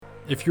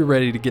If you're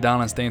ready to get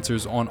honest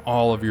answers on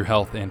all of your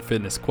health and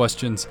fitness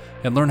questions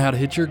and learn how to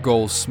hit your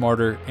goals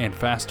smarter and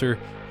faster,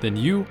 then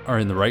you are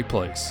in the right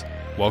place.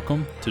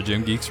 Welcome to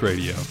Gym Geeks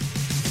Radio.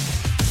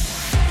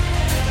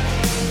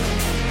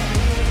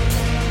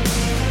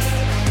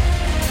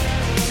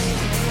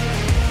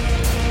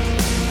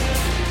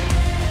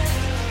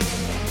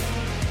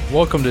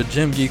 Welcome to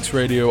Gym Geeks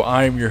Radio.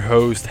 I am your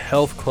host,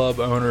 health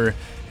club owner,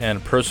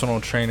 and personal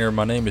trainer.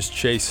 My name is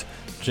Chase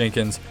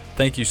Jenkins.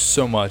 Thank you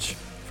so much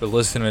for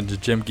listening to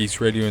Gym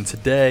Geeks Radio. And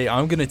today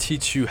I'm going to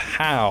teach you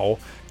how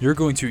you're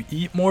going to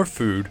eat more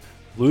food,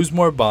 lose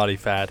more body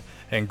fat,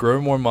 and grow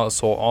more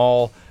muscle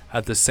all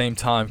at the same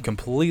time.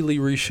 Completely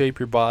reshape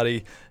your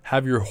body,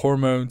 have your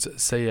hormones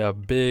say a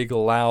big,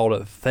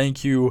 loud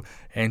thank you,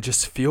 and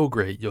just feel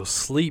great. You'll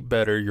sleep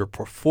better, you'll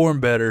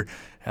perform better,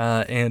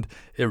 and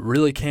it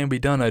really can be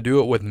done. I do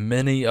it with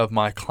many of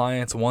my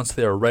clients once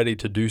they are ready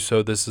to do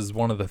so. This is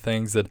one of the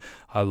things that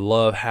I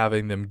love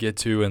having them get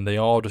to, and they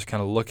all just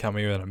kind of look at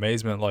me in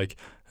amazement like,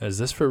 is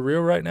this for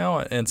real right now?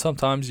 And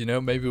sometimes,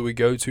 maybe we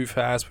go too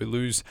fast, we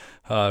lose,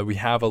 we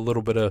have a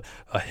little bit of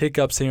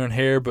hiccups here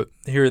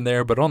and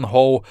there, but on the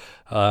whole,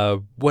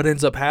 what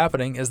ends up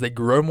happening is they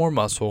grow more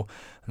muscle,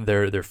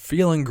 they're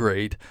feeling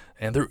great,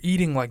 and they're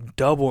eating like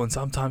double, and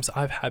sometimes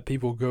I've had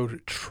people go to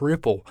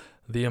triple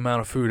the amount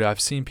of food. I've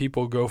seen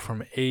people go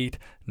from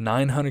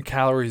 900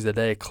 calories a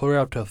day clear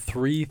up to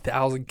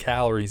 3,000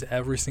 calories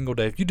every single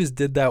day. If you just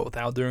did that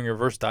without doing a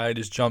reverse diet,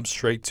 just jump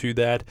straight to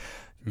that,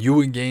 you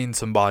would gain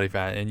some body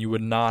fat, and you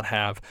would not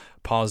have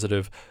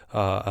positive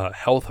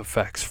health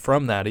effects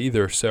from that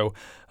either. So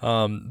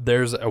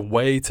there's a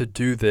way to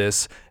do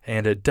this,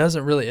 and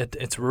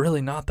it's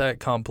really not that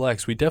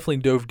complex. We definitely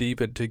dove deep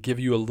to give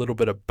you a little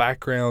bit of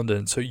background,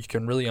 and so you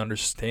can really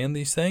understand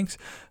these things.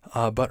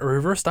 But a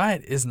reverse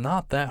diet is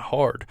not that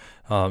hard.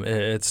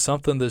 It's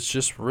something that's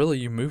just really,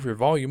 you move your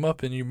volume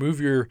up and you move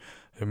your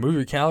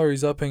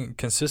calories up and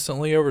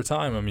consistently over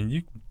time. I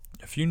mean,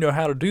 if you know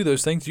how to do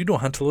those things, you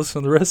don't have to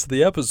listen to the rest of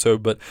the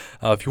episode. But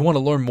if you want to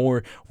learn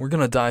more, we're going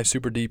to dive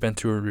super deep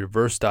into a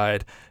reverse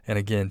diet and,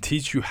 again,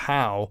 teach you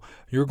how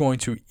you're going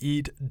to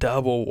eat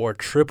double or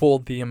triple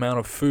the amount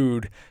of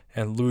food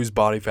and lose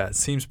body fat.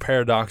 Seems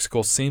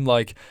paradoxical, seems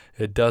like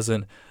it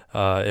doesn't,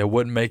 it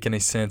wouldn't make any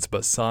sense,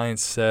 but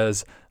science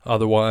says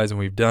otherwise, and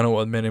we've done it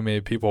with many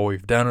people.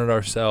 We've done it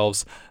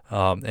ourselves,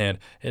 and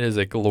it is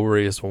a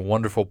glorious,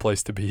 wonderful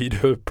place to be,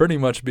 to pretty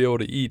much be able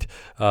to eat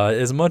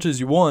as much as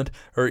you want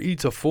or eat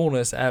to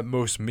fullness at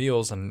most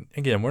meals. And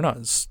again, we're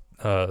not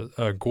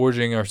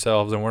gorging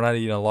ourselves, and we're not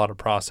eating a lot of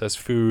processed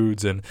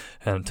foods and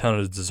a ton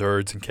of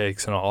desserts and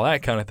cakes and all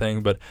that kind of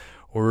thing, but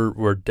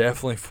we're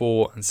definitely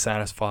full and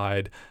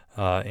satisfied.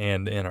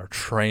 And our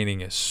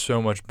training is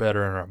so much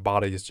better, and our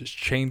body is just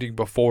changing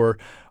before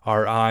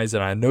our eyes.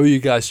 And I know you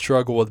guys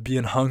struggle with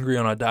being hungry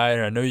on a diet,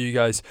 and I know you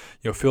guys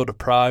feel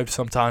deprived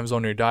sometimes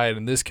on your diet,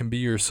 and this can be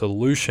your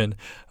solution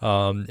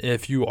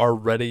if you are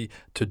ready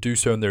to do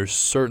so. And there's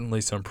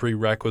certainly some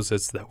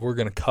prerequisites that we're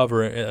going to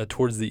cover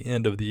towards the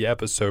end of the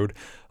episode.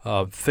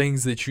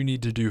 Things that you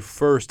need to do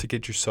first to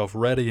get yourself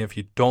ready. If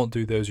you don't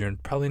do those, you're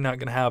probably not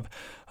going to have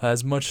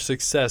as much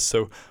success.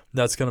 So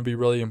that's going to be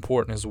really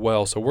important as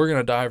well. So we're going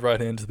to dive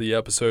right into the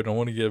episode. I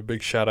want to give a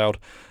big shout out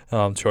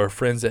to our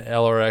friends at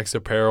LRX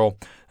Apparel.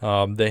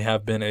 They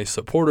have been a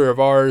supporter of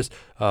ours,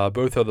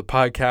 both of the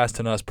podcast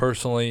and us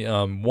personally.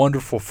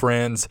 Wonderful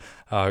friends,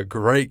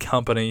 great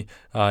company,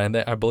 and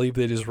I believe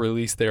they just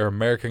released their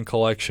American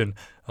collection.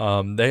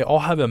 They all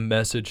have a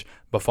message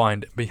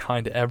behind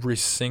every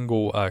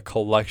single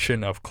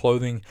collection of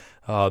clothing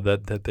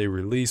that they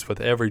release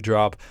with every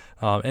drop,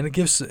 and it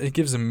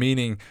gives a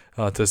meaning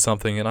to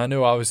something. And I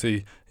know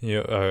obviously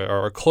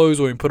our clothes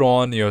when we put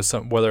on,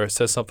 whether it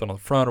says something on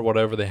the front or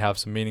whatever, they have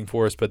some meaning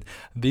for us. But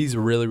these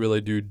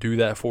really do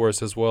that for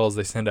us, as well as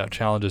they send out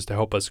challenges to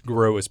help us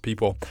grow as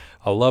people.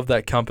 I love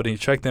that company.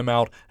 Check them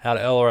out at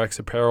LRX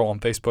Apparel on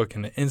Facebook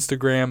and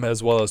Instagram,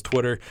 as well as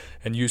Twitter,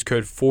 and use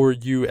code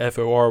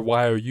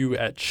 4UFORYOU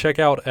at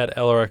checkout at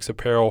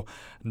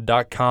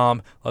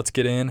LRXapparel.com. Let's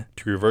get into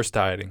reverse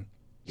dieting.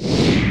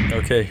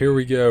 Okay, here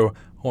we go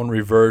on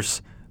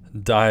reverse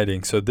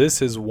dieting. So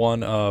this is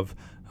one of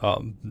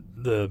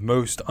the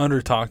most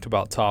under talked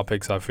about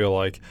topics, I feel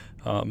like,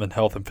 in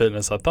health and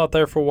fitness. I thought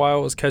there for a while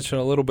it was catching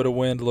a little bit of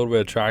wind, a little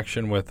bit of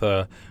traction with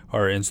our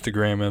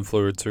Instagram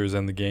influencers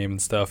in the game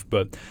and stuff,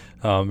 but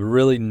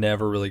really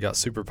never really got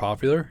super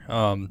popular.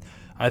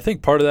 I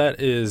think part of that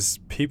is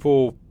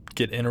people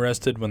get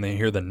interested when they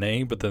hear the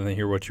name, but then they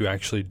hear what you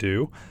actually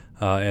do.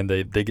 And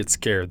they get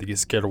scared. They get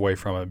scared away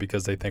from it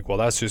because they think, well,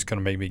 that's just going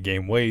to make me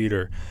gain weight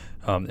or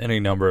any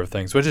number of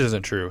things, which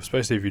isn't true,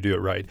 especially if you do it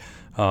right.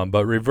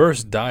 But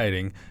reverse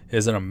dieting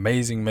is an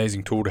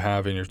amazing tool to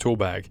have in your tool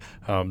bag.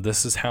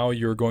 This is how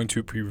you're going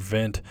to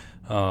prevent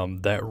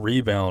that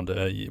rebound.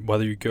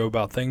 Whether you go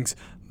about things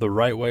the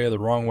right way or the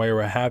wrong way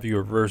or what have you,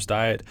 reverse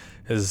diet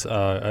is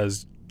a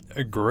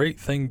great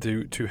thing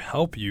to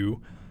help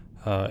you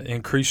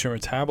increase your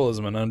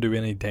metabolism and undo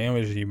any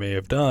damage you may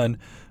have done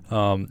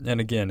And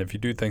again, if you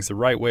do things the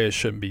right way, it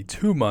shouldn't be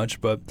too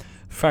much, but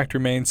fact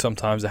remains,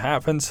 sometimes it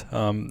happens,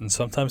 and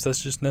sometimes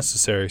that's just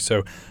necessary.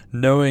 So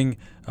knowing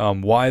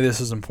why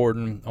this is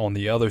important on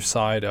the other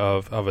side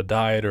of a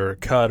diet or a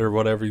cut or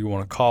whatever you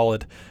want to call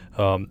it,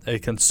 a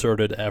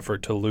concerted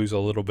effort to lose a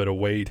little bit of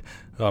weight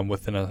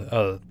within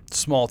a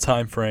small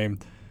time frame,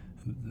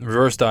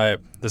 reverse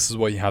diet, this is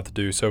what you have to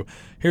do. So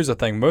here's the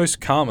thing.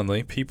 Most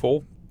commonly,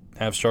 people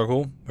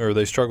struggle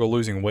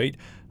losing weight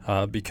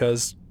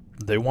because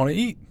they want to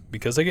eat,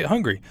 because they get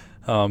hungry,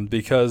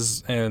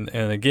 because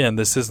again,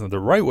 this isn't the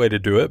right way to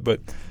do it, but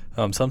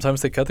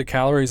sometimes they cut the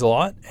calories a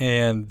lot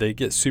and they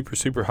get super,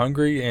 super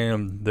hungry,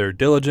 and they're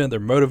diligent, they're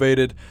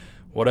motivated,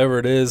 whatever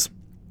it is,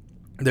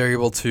 they're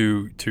able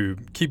to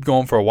keep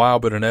going for a while,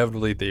 but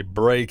inevitably they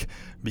break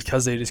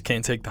because they just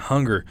can't take the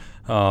hunger.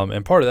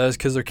 And part of that is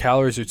because their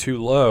calories are too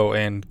low,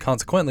 and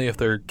consequently, if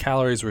their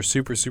calories were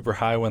super, super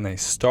high when they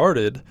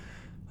started,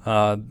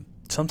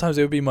 sometimes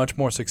they would be much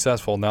more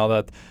successful. Now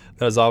that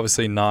is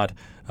obviously not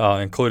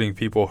including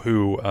people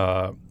who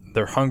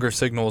their hunger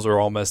signals are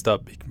all messed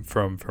up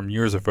from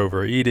years of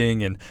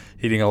overeating and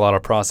eating a lot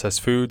of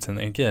processed foods. And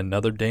again,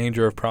 another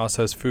danger of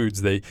processed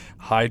foods, they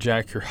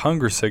hijack your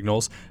hunger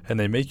signals and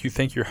they make you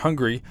think you're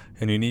hungry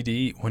and you need to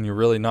eat when you're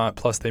really not.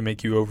 Plus, they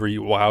make you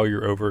overeat while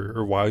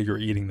you're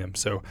eating them.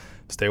 So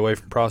stay away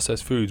from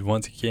processed foods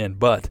once again.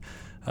 But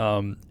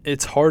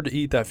it's hard to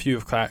eat that few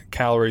of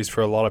calories for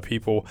a lot of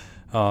people.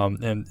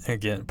 And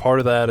again, part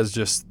of that is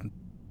just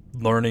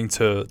learning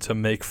to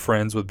make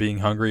friends with being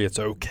hungry. It's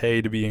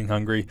okay to being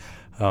hungry.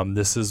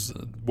 This is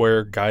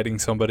where guiding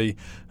somebody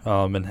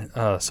and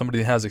somebody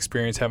that has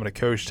experience, having a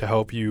coach to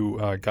help you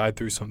guide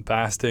through some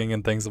fasting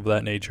and things of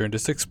that nature, and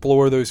just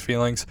explore those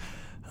feelings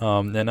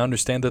and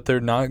understand that you're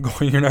not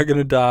going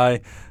to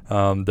die.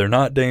 They're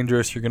not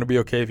dangerous. You're going to be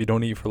okay if you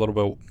don't eat for a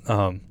little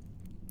bit.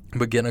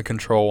 But getting a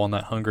control on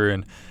that hunger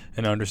and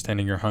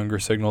understanding your hunger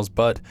signals.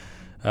 But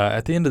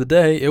at the end of the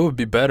day, it would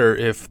be better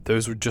if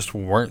those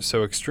weren't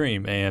so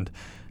extreme. And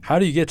how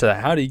do you get to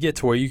that? How do you get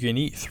to where you can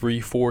eat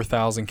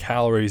 3,000-4,000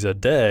 calories a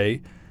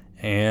day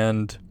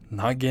and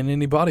not gain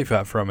any body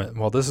fat from it?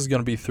 Well, this is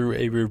going to be through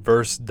a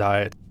reverse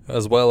diet,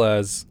 as well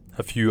as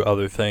a few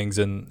other things.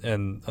 And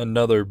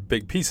another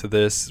big piece of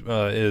this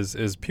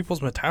is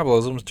people's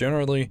metabolisms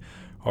generally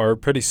are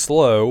pretty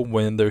slow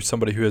when there's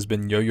somebody who has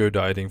been yo-yo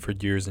dieting for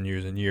years and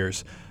years and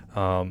years.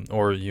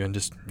 Or even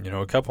just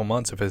a couple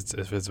months. If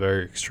it's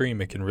very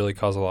extreme, it can really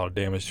cause a lot of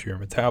damage to your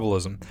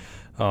metabolism.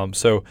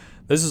 So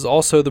this is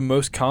also the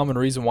most common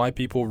reason why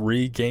people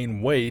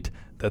regain weight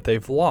that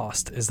they've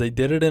lost, is they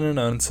did it in an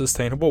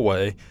unsustainable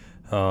way,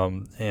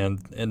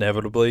 and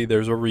inevitably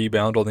there's a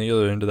rebound on the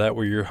other end of that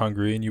where you're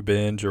hungry and you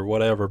binge or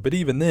whatever. But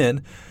even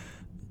then,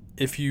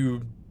 if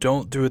you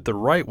don't do it the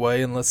right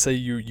way, and let's say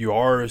you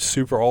are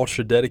super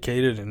ultra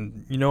dedicated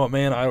and you know what,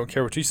 man, I don't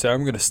care what you say,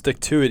 I'm going to stick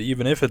to it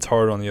even if it's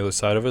hard on the other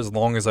side of it, as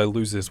long as I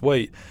lose this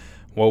weight.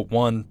 Well,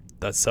 one,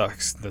 that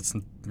sucks. That's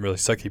a really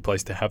sucky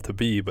place to have to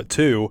be. But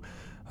two,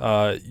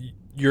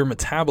 your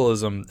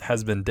metabolism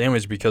has been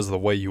damaged because of the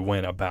way you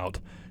went about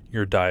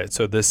your diet.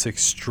 So this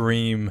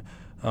extreme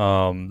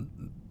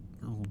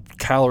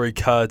calorie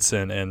cuts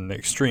and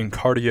extreme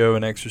cardio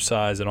and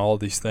exercise and all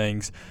of these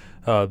things,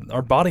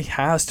 our body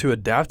has to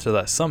adapt to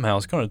that somehow.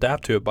 It's going to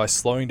adapt to it by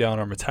slowing down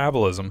our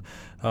metabolism.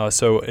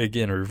 So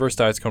again, a reverse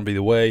diet is going to be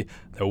the way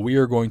that we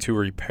are going to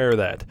repair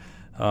that.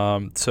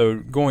 So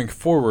going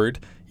forward,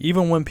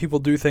 even when people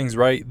do things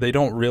right, they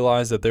don't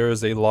realize that there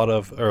is a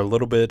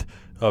little bit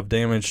of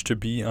damage to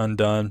be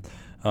undone.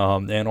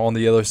 And on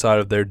the other side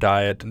of their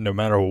diet, no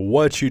matter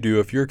what you do,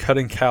 if you're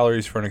cutting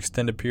calories for an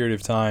extended period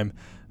of time,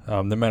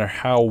 no matter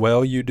how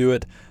well you do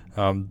it,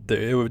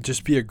 it would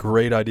just be a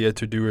great idea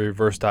to do a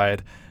reverse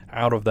diet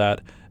out of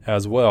that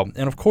as well.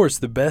 And of course,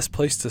 the best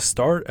place to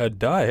start a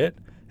diet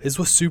is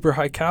with super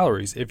high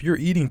calories. If you're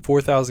eating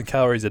 4,000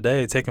 calories a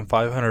day, taking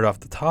 500 off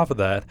the top of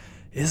that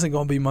isn't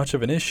going to be much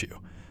of an issue,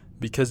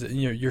 because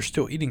you're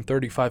still eating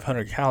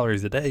 3,500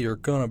 calories a day. You're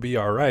going to be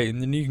all right.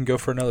 And then you can go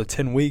for another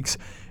 10 weeks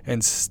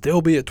and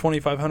still be at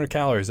 2,500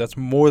 calories. That's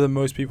more than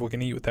most people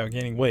can eat without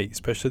gaining weight,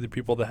 especially the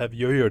people that have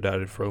yo-yo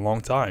dieted for a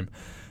long time.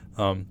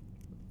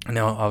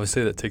 Now,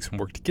 obviously, that takes some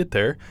work to get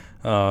there,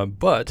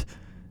 but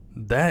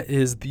that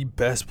is the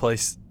best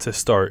place to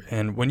start.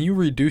 And when you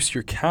reduce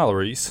your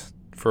calories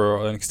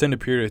for an extended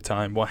period of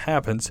time, what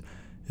happens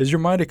is your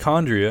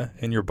mitochondria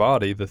in your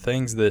body, the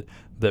things that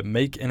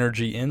make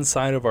energy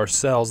inside of our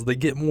cells, they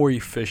get more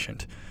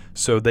efficient.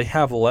 So they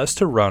have less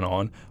to run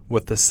on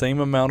with the same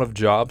amount of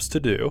jobs to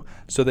do.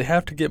 So they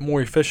have to get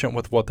more efficient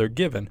with what they're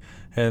given,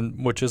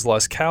 and which is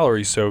less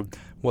calories. So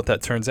what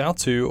that turns out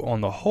to on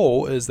the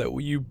whole is that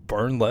you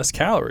burn less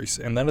calories,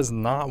 and that is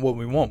not what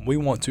we want. We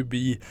want to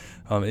be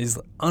as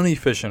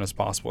inefficient as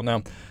possible.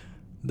 Now,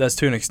 that's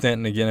to an extent,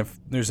 and again, if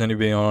there's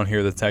anybody on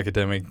here that's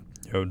academic,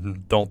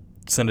 don't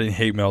send any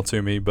hate mail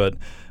to me, but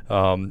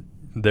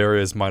there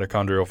is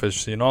mitochondrial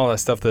efficiency and all that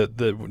stuff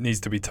that needs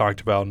to be talked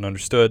about and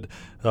understood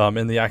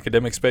in the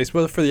academic space.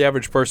 But for the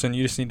average person,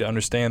 you just need to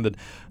understand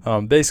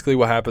that basically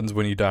what happens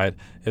when you diet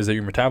is that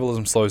your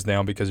metabolism slows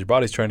down because your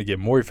body's trying to get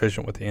more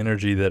efficient with the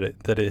energy that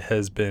it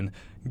has been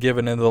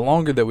given. And the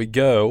longer that we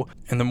go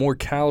and the more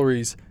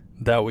calories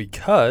that we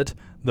cut,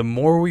 the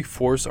more we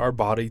force our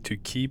body to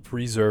keep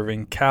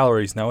reserving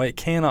calories. Now, it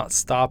cannot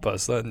stop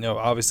us.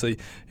 Obviously,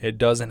 it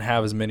doesn't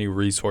have as many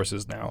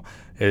resources now.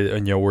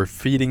 We're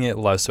feeding it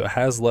less, so it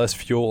has less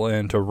fuel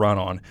in to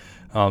run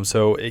on.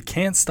 So it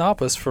can't stop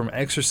us from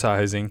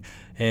exercising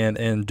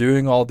and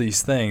doing all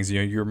these things.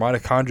 Your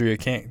mitochondria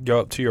can't go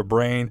up to your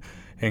brain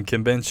and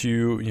convince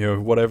you,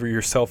 whatever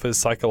yourself is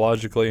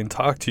psychologically, and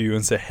talk to you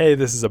and say, hey,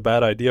 this is a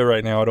bad idea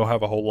right now. I don't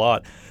have a whole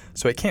lot.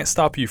 So it can't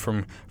stop you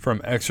from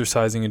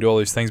exercising and do all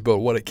these things. But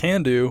what it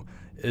can do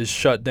is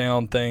shut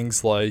down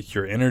things like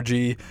your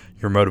energy,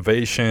 your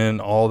motivation,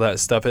 all that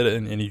stuff.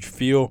 And you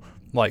feel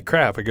like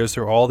crap. It goes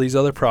through all these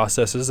other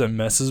processes and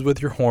messes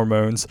with your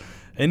hormones.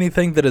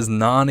 Anything that is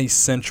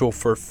non-essential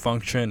for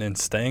function and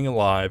staying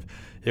alive,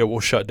 it will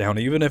shut down.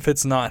 Even if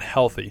it's not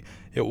healthy,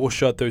 it will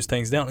shut those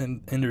things down.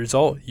 And in the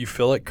result, you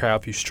feel like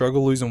crap. You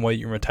struggle losing weight.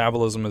 Your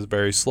metabolism is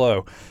very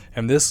slow.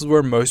 And this is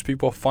where most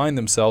people find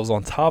themselves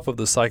on top of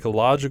the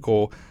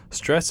psychological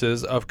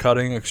stresses of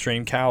cutting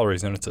extreme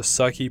calories. And it's a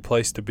sucky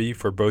place to be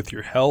for both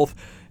your health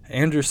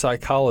and your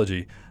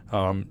psychology.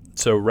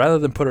 So rather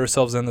than put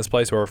ourselves in this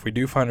place, or if we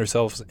do find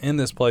ourselves in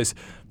this place,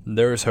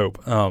 there is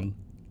hope.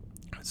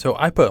 So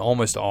I put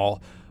almost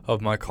all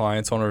of my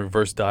clients on a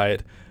reverse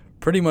diet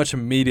pretty much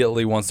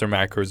immediately once their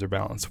macros are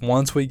balanced.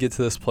 Once we get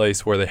to this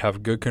place where they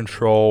have good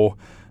control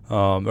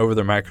over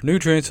their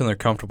macronutrients and they're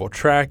comfortable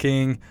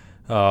tracking,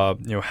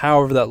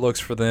 however that looks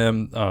for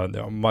them.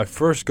 My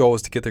first goal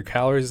is to get their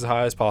calories as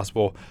high as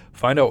possible,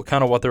 find out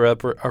kind of what their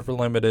upper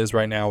limit is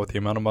right now with the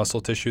amount of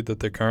muscle tissue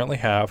that they currently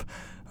have,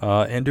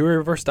 and do a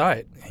reverse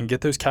diet and get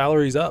those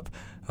calories up.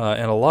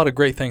 And a lot of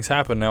great things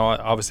happen. Now,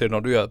 obviously, I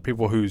don't do that with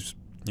people who's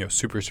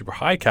super, super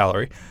high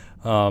calorie,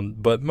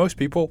 but most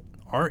people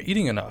aren't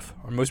eating enough,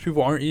 or most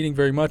people aren't eating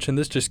very much, and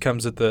this just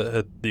comes at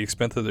the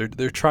expense that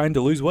they're trying to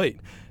lose weight,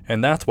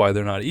 and that's why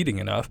they're not eating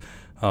enough.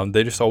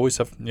 They just always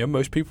have,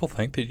 most people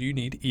think that you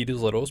need to eat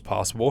as little as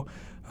possible,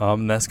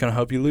 and that's going to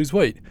help you lose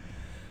weight.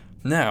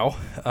 Now,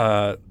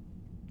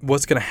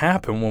 what's going to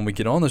happen when we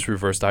get on this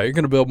reverse diet? You're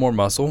going to build more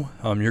muscle.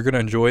 You're going to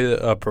enjoy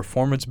a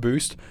performance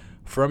boost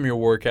from your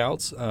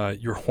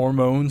workouts. Your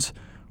hormones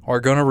are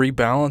going to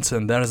rebalance,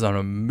 and that is an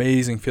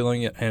amazing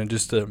feeling, and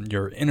just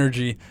your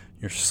energy,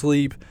 your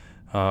sleep,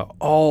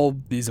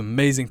 all these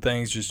amazing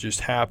things just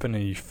happen,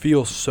 and you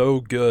feel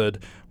so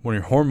good when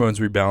your hormones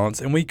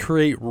rebalance. And we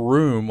create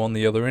room on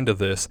the other end of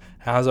this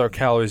as our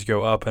calories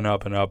go up and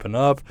up and up and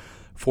up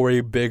for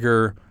a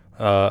bigger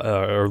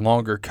or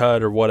longer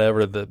cut or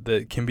whatever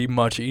that can be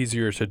much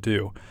easier to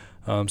do.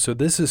 So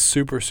this is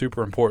super,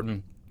 super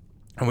important.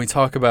 And we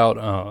talk about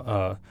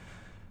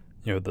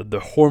the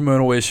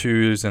hormonal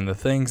issues and the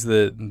things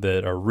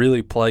that are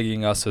really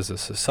plaguing us as a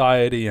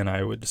society. And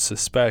I would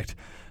suspect,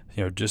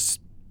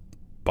 just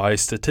by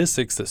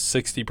statistics, that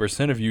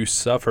 60% of you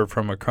suffer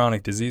from a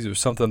chronic disease or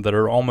something that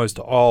are almost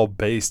all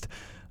based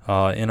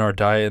in our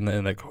diet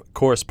and the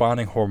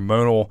corresponding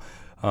hormonal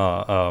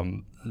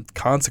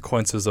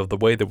consequences of the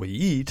way that we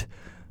eat.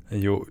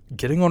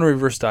 Getting on a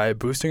reverse diet,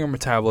 boosting our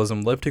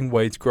metabolism, lifting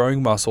weights,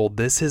 growing muscle,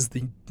 this is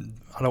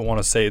I don't want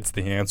to say it's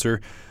the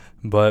answer,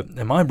 but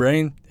in my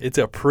brain, it's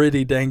a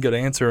pretty dang good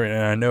answer.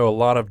 And I know a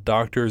lot of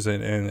doctors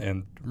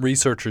and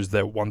researchers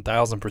that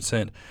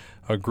 1,000%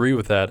 agree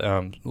with that.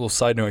 Little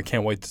side note, I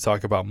can't wait to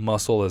talk about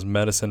muscle as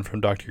medicine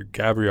from Dr.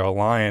 Gabrielle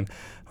Lyon.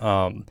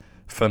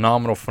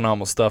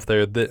 Phenomenal stuff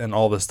there, and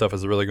all this stuff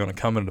is really going to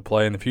come into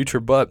play in the future.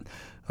 But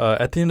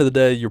at the end of the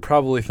day, you're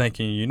probably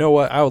thinking, you know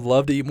what, I would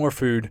love to eat more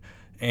food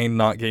and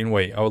not gain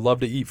weight. I would love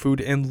to eat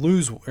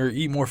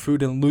eat more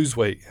food and lose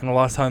weight. And a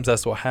lot of times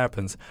that's what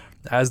happens.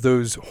 As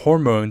those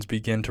hormones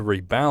begin to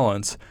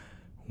rebalance,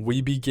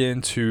 we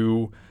begin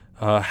to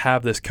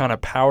have this kind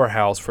of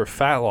powerhouse for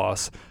fat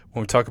loss.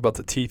 When we talk about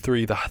the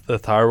T3, the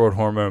thyroid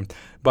hormone.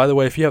 By the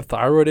way, if you have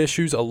thyroid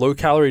issues, a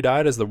low-calorie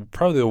diet is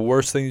probably the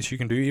worst thing that you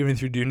can do, even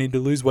if you do need to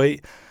lose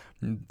weight.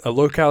 A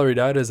low-calorie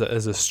diet is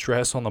a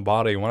stress on the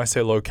body. When I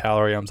say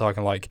low-calorie, I'm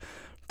talking like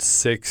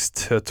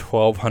 600 to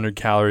 1,200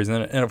 calories.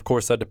 And of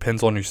course, that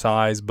depends on your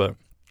size, but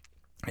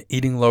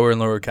eating lower and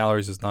lower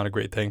calories is not a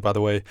great thing. By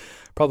the way,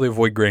 probably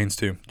avoid grains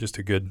too. Just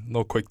a good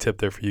little quick tip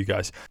there for you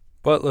guys.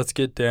 But let's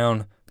get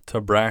down to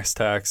brass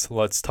tacks.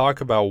 Let's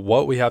talk about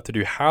what we have to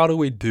do. How do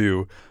we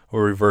do a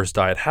reverse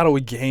diet? How do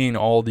we gain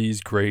all these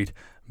great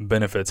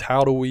benefits?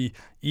 How do we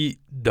eat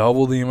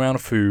double the amount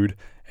of food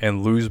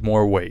and lose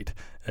more weight?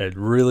 It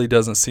really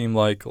doesn't seem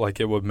like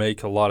it would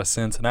make a lot of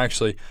sense. And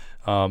actually,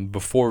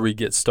 before we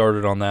get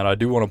started on that, I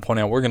do want to point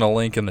out we're going to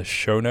link in the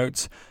show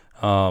notes,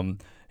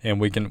 and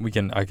I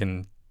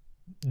can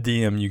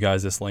DM you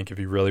guys this link if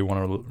you really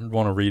want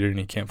to read it and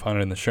you can't find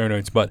it in the show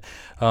notes. But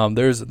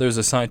there's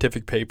a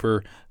scientific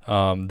paper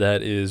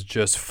that is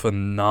just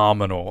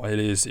phenomenal.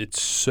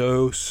 It's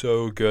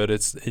so good.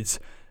 It's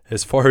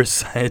as far as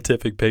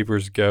scientific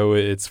papers go,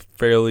 it's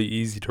fairly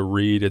easy to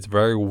read. It's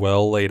very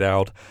well laid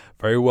out,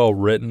 very well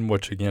written,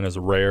 which again is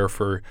rare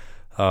for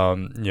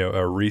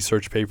a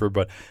research paper.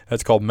 But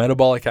that's called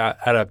Metabolic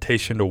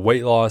Adaptation to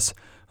Weight Loss.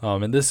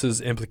 And this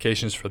is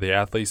implications for the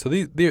athlete. So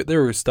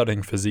they're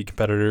studying physique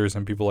competitors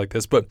and people like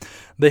this, but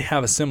they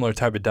have a similar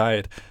type of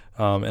diet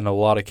in a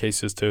lot of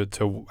cases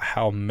to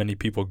how many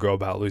people go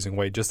about losing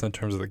weight, just in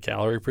terms of the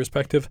calorie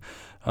perspective.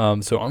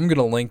 So I'm going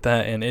to link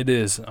that, and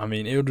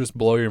it'll just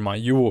blow your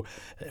mind. You will,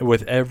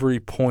 with every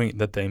point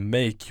that they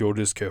make, you'll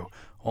just go,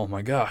 oh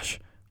my gosh,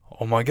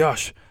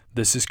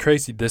 this is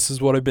crazy. This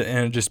is what I've been,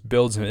 and it just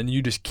builds, and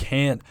you just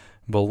can't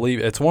believe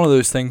it. It's one of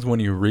those things when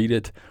you read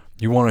it,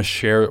 you want to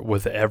share it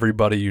with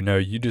everybody you know.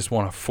 You just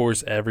want to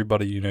force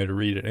everybody you know to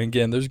read it. And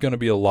again, there's going to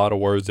be a lot of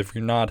words. If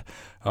you're not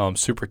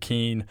super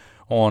keen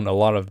on a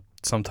lot of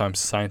sometimes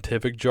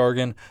scientific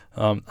jargon,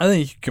 I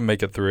think you can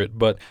make it through it.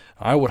 But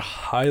I would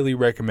highly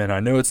recommend. I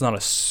know it's not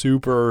a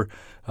super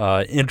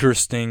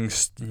interesting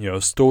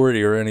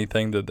story or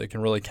anything that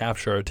can really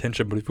capture our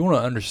attention. But if you want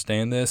to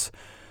understand this,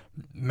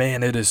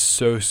 man, it is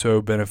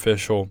so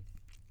beneficial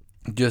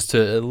just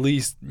to at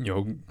least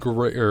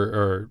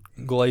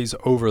glaze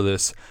over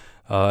this.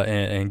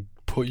 And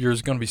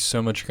there's going to be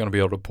so much you're going to be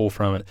able to pull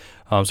from it.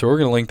 So we're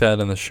going to link that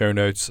in the show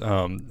notes.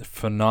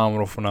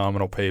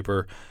 Phenomenal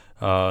paper.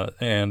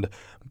 And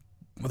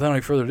without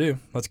any further ado,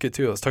 let's get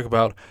to it. Let's talk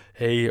about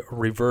a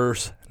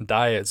reverse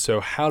diet.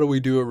 So how do we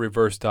do a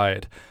reverse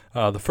diet?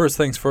 The first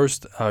things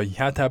first, you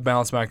have to have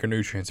balanced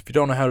macronutrients. If you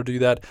don't know how to do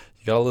that,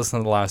 you got to listen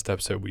to the last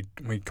episode.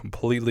 We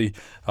completely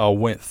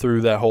went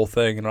through that whole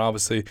thing. And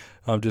obviously,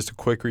 just a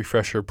quick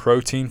refresher,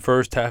 protein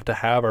first, have to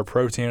have our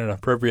protein at an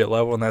appropriate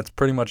level, and that's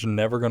pretty much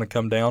never going to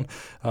come down.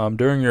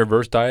 During your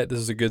reverse diet, this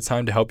is a good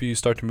time to help you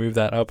start to move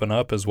that up and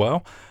up as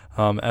well.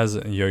 As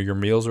your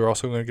meals are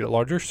also going to get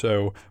larger,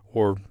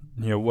 or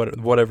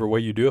whatever way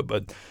you do it,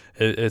 but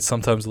it's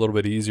sometimes a little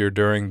bit easier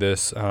during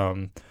this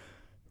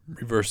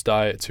reverse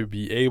diet to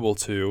be able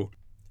to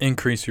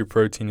increase your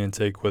protein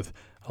intake with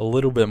a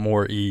little bit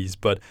more ease.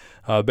 But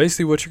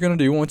basically what you're going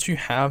to do once you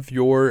have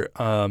your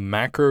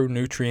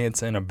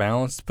macronutrients in a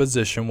balanced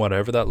position,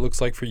 whatever that looks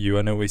like for you.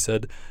 I know we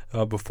said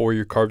before,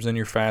 your carbs and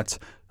your fats,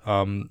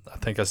 I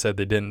think I said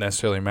they didn't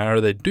necessarily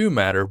matter. They do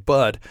matter,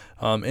 but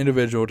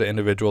individual to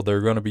individual,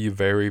 they're going to be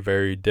very,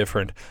 very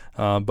different.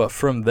 But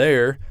from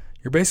there,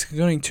 you're basically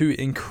going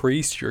to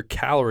increase your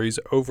calories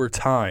over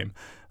time.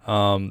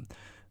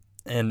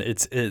 And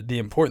the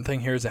important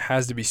thing here is it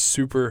has to be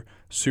super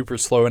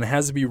slow, and it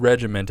has to be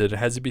regimented. It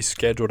has to be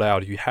scheduled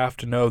out. You have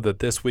to know that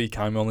this week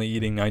I'm only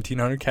eating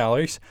 1,900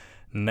 calories.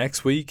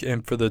 Next week,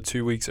 and for the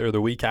 2 weeks, or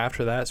the week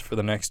after that, so for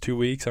the next 2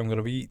 weeks, I'm going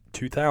to be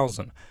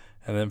 2,000.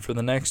 And then for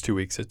the next 2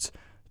 weeks, it's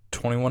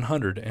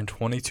 2,100 and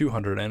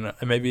 2,200 and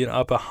maybe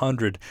up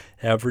 100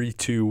 every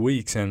 2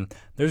 weeks. And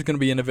there's going to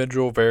be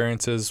individual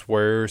variances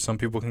where some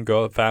people can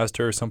go up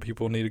faster, some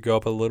people need to go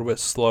up a little bit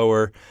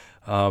slower.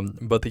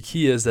 But the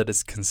key is that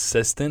it's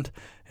consistent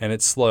and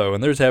it's slow.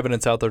 And there's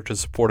evidence out there to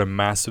support a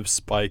massive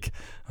spike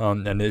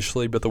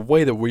initially. But the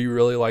way that we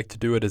really like to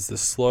do it is the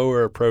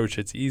slower approach.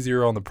 It's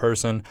easier on the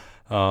person.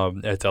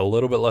 It's a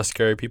little bit less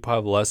scary. People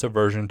have less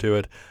aversion to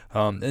it.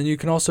 And you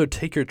can also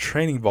take your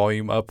training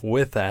volume up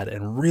with that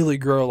and really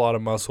grow a lot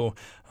of muscle,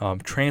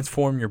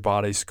 transform your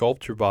body,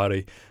 sculpt your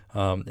body,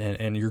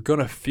 and you're going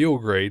to feel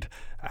great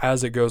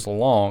as it goes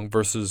along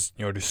versus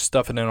just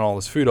stuffing in all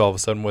this food all of a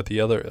sudden with the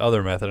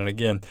other method. And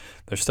again,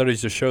 there's studies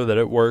to show that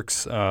it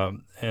works,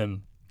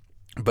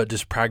 but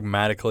just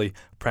practically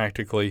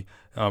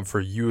for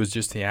you as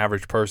just the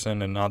average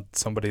person and not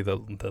somebody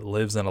that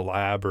lives in a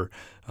lab or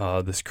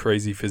this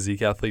crazy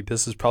physique athlete,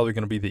 this is probably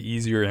going to be the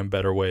easier and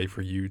better way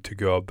for you to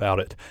go about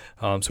it.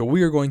 So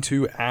we are going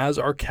to, as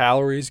our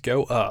calories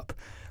go up,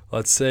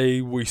 let's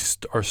say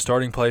our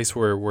starting place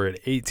where we're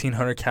at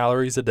 1,800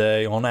 calories a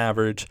day on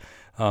average,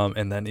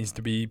 and that needs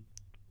to be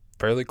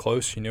fairly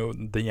close.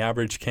 The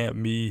average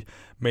can't be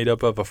made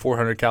up of a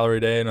 400 calorie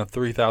day and a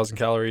 3,000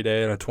 calorie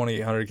day and a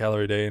 2,800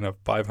 calorie day and a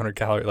 500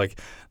 calorie.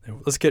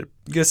 Let's get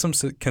some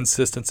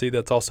consistency.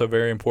 That's also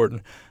very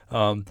important.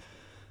 And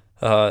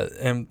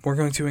we're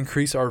going to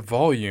increase our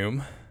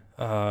volume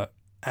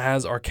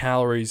as our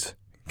calories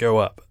go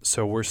up.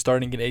 So we're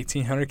starting at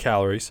 1,800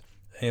 calories,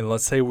 and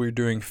let's say we're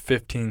doing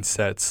 15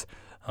 sets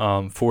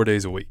 4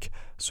 days a week.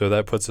 So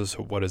that puts us,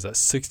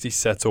 60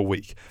 sets a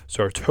week.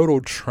 So our total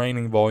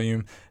training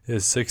volume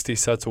is 60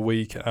 sets a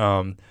week.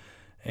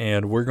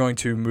 And we're going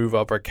to move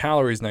up our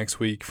calories next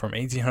week from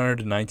 1,800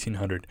 to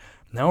 1,900.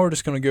 Now we're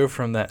just going to go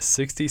from that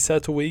 60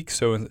 sets a week.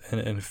 So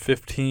in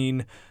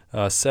 15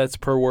 sets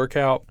per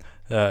workout,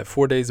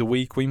 4 days a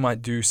week, we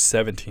might do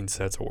 17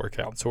 sets a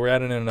workout. So we're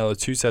adding in another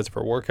 2 sets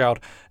per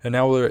workout. And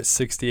now we're at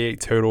 68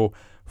 total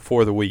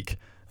for the week.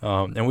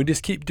 And we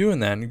just keep doing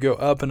that and go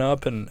up and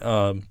up. And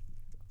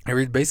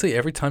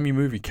every time you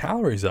move your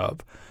calories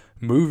up,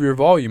 move your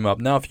volume up.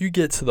 Now, if you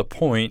get to the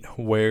point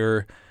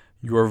where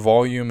your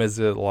volume is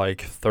at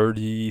like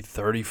 30,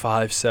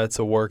 35 sets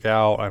a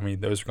workout,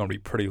 those are going to be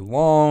pretty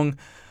long.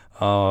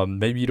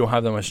 maybe you don't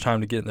have that much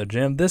time to get in the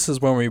gym. This is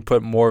when we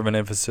put more of an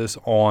emphasis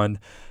on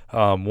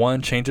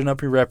one, changing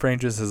up your rep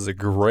ranges. This is a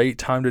great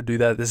time to do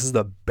that. This is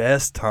the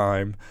best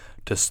time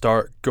to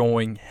start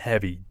going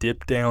heavy.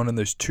 Dip down in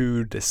those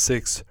 2 to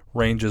 6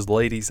 ranges.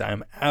 Ladies,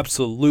 I'm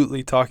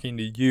absolutely talking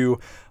to you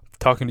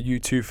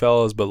too,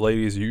 fellas, but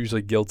ladies are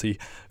usually guilty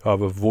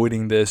of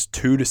avoiding this.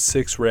 2 to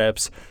 6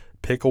 reps.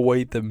 Pick a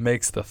weight that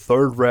makes the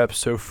third rep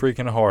so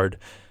freaking hard.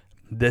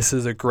 This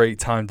is a great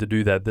time to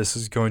do that.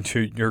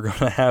 You're going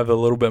to have a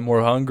little bit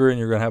more hunger, and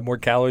you're going to have more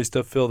calories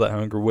to fill that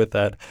hunger with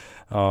that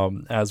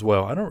as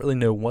well. I don't really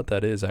know what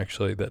that is,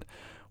 actually, that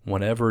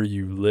whenever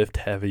you lift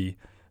heavy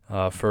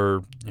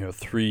for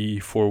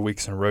 3-4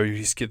 weeks in a row, you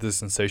just get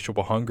this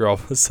insatiable hunger all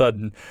of a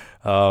sudden.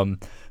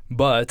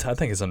 But I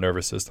think it's a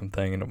nervous system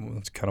thing, and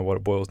it's kind of what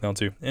it boils down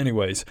to.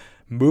 Anyways,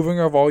 moving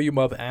our volume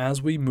up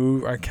as we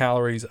move our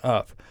calories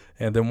up.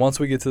 And then once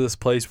we get to this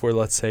place where,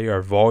 let's say,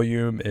 our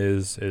volume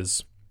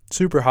is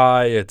super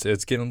high,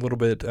 it's getting a little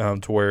bit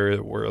to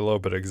where we're a little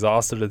bit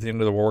exhausted at the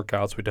end of the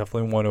workouts. We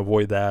definitely want to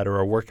avoid that, or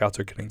our workouts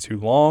are getting too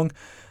long.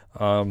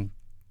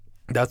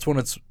 That's when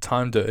it's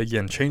time to,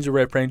 again, change the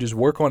rep ranges,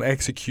 work on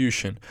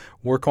execution,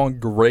 work on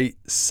great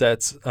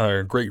sets,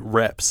 great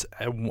reps.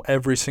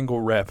 Every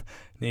single rep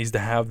needs to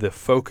have the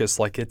focus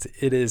like it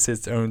is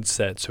its own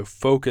set. So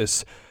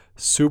focus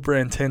super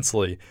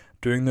intensely.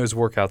 Doing those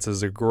workouts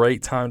is a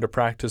great time to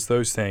practice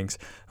those things.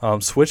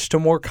 Switch to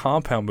more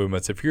compound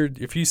movements. If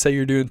you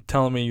say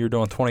telling me you're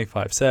doing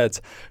 25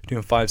 sets, you're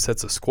doing 5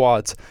 sets of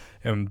squats,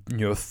 and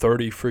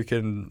 30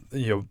 freaking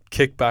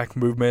kickback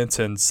movements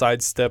and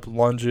sidestep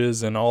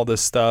lunges and all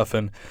this stuff,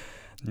 and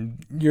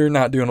you're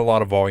not doing a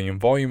lot of volume.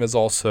 Volume is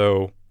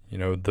also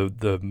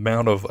the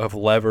amount of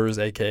levers,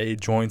 aka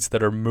joints,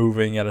 that are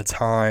moving at a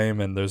time,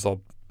 and there's a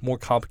more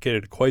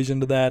complicated equation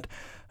to that.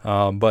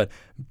 But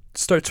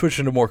start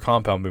switching to more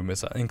compound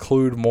movements.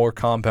 Include more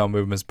compound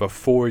movements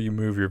before you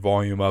move your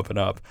volume up and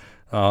up.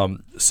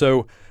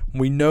 So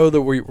we know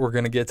that we're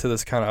going to get to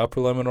this kind of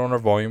upper limit on our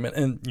volume,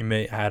 and you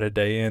may add a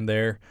day in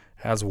there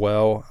as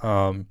well.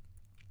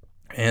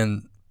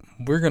 And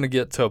we're going to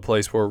get to a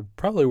place where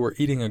probably we're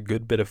eating a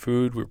good bit of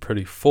food. We're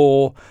pretty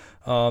full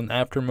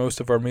after most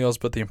of our meals.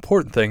 But the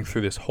important thing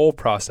through this whole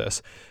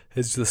process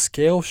is the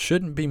scale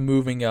shouldn't be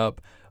moving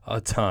up a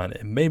ton.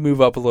 It may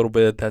move up a little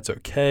bit. That's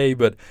okay.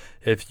 But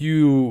if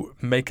you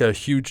make a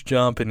huge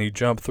jump and you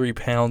jump 3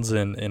 pounds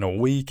in a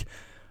week,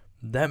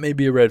 that may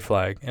be a red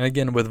flag. And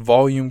again, with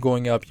volume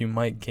going up, you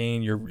might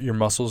gain your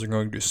muscles are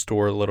going to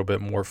store a little bit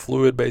more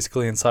fluid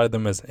basically inside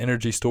them as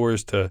energy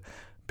stores to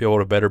be able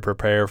to better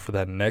prepare for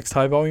that next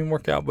high volume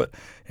workout. But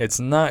it's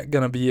not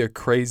going to be a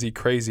crazy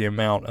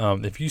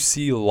amount. If you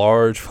see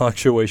large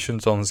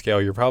fluctuations on the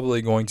scale, you're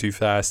probably going too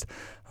fast.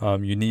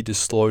 You need to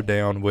slow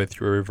down with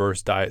your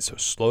reverse diet. So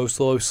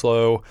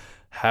slow.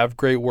 Have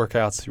great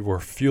workouts. We're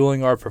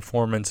fueling our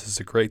performance. It's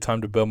a great time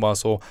to build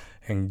muscle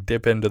and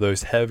dip into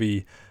those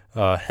heavy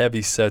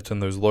sets in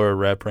those lower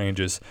rep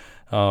ranges.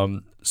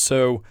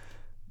 So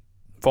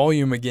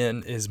volume,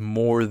 again, is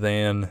more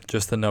than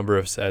just the number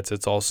of sets.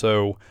 It's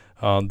also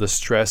the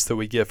stress that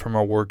we get from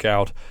our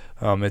workout.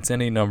 It's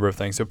any number of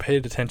things. So pay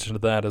attention to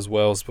that as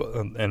well.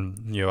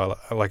 And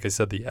like I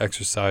said, the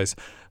exercise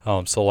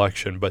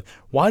selection. But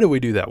why do we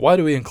do that? Why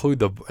do we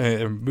include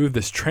move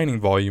this training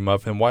volume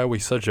up? And why are we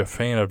such a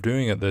fan of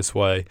doing it this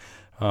way?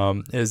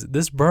 Is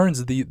this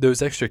burns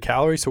those extra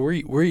calories. So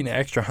we're eating an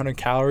extra 100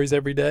 calories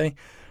every day.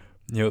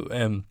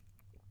 And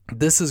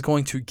this is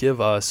going to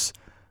give us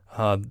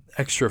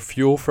extra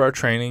fuel for our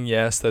training.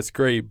 Yes, that's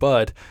great,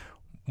 but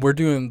we're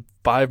doing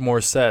 5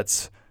 more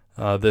sets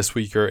this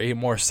week or 8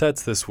 more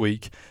sets this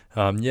week.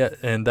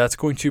 And that's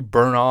going to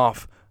burn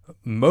off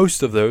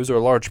most of those, or a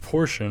large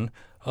portion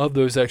of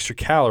those extra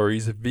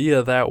calories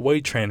via that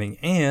weight training.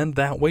 And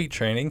that weight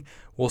training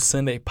will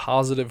send a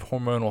positive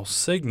hormonal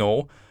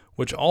signal,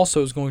 which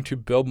also is going to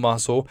build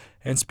muscle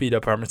and speed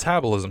up our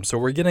metabolism. So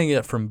we're getting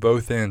it from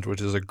both ends,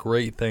 which is a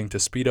great thing to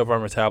speed up our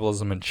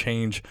metabolism and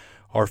change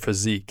our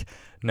physique.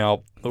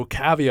 Now, little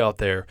caveat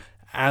there,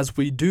 as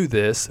we do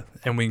this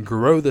and we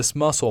grow this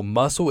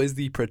muscle is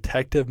the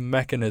protective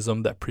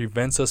mechanism that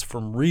prevents us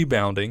from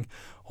rebounding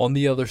on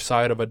the other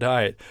side of a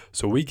diet.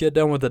 So we get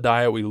done with the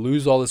diet, we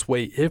lose all this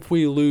weight. If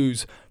we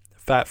lose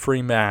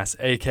fat-free mass,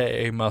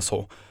 aka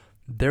muscle,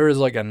 there is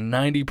like a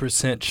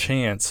 90%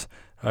 chance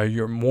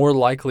you're more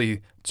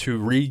likely to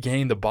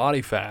regain the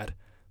body fat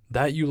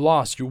that you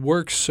lost. You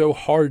work so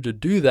hard to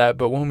do that,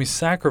 but when we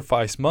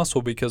sacrifice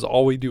muscle because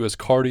all we do is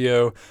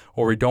cardio,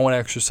 or we don't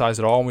exercise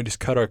at all, and we just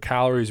cut our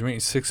calories, we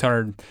eat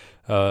 600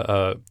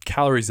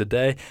 calories a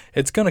day,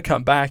 it's going to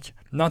come back.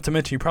 Not to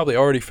mention, you probably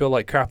already feel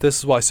like crap. This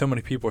is why so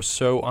many people are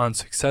so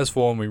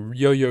unsuccessful, and we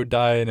yo-yo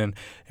diet and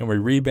we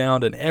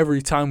rebound. And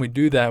every time we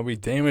do that, we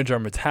damage our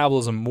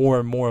metabolism more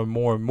and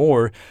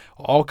more.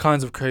 All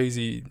kinds of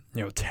crazy,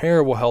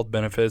 terrible health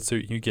benefits. So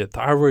you get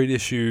thyroid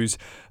issues.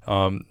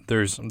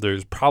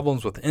 There's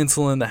problems with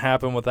insulin that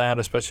happen with that,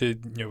 especially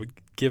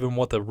given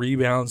what the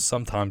rebounds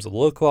sometimes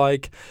look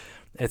like.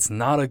 It's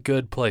not a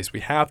good place. We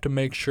have to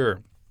make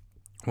sure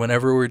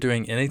whenever we're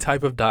doing any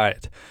type of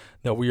diet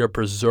that we are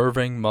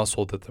preserving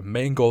muscle, that the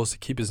main goal is to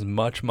keep as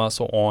much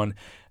muscle on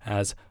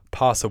as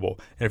possible.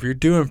 And if you're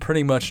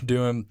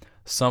doing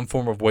some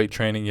form of weight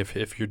training,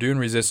 if you're doing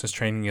resistance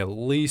training at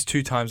least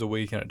 2 times a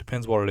week, and it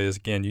depends what it is,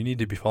 again, you need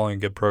to be following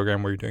a good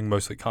program where you're doing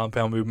mostly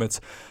compound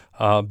movements.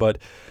 But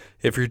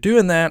if you're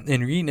doing that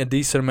and you're eating a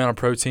decent amount of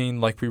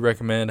protein, like we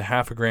recommend,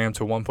 0.5 gram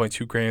to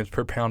 1.2 grams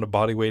per pound of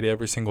body weight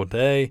every single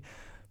day,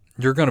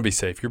 you're going to be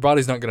safe. Your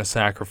body's not going to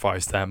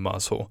sacrifice that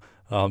muscle.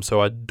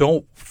 So I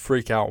don't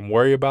freak out and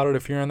worry about it.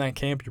 If you're in that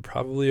camp, you're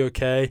probably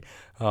okay.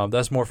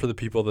 That's more for the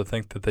people that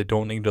think that they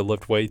don't need to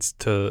lift weights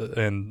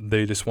and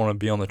they just want to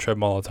be on the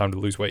treadmill all the time to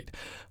lose weight.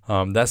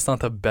 That's not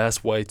the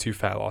best way to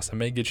fat loss. It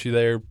may get you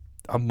there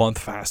a month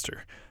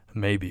faster.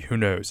 Maybe, who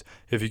knows?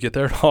 If you get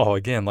there at all,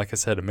 again, like I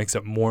said, it makes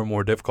it more and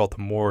more difficult the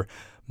more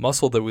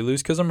muscle that we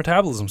lose because our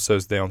metabolism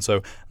slows down.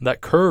 So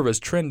that curve is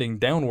trending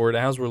downward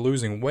as we're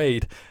losing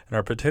weight, and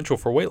our potential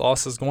for weight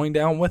loss is going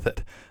down with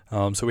it.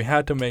 So we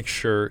had to make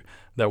sure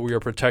that we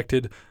are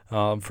protected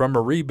from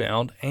a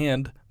rebound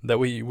and that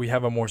we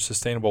have a more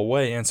sustainable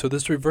way. And so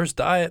this reverse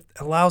diet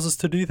allows us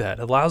to do that.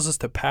 It allows us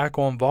to pack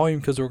on volume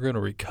because we're going to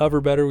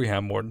recover better. We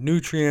have more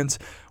nutrients.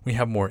 We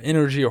have more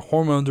energy, or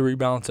hormones to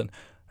rebalance. And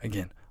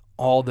again,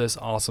 all this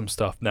awesome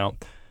stuff. Now,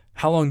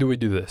 how long do we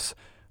do this?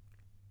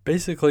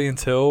 Basically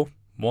until,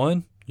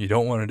 one, you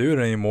don't want to do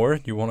it anymore.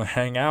 You want to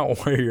hang out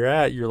where you're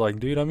at. You're like,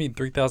 dude, I'm eating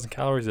 3,000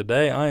 calories a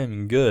day. I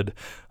am good.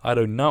 I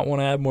do not want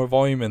to add more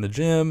volume in the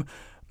gym.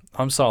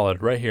 I'm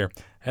solid right here.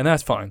 And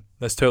that's fine.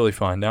 That's totally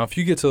fine. Now, if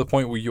you get to the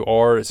point where you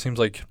are, it seems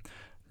like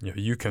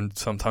you can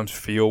sometimes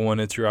feel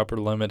when it's your upper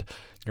limit,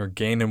 you're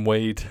gaining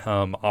weight.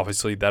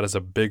 Obviously, that is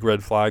a big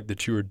red flag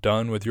that you are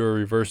done with your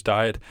reverse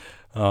diet.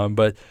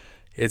 But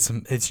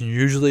it's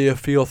usually a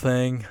feel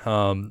thing.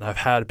 I've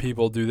had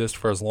people do this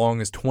for as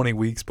long as 20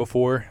 weeks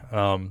before,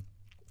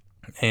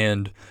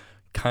 and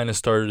kind of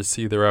started to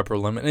see their upper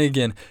limit. And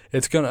again,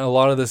 a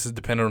lot of this is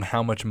dependent on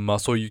how much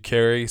muscle you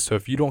carry. So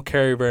if you don't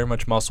carry very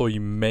much muscle,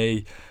 you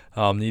may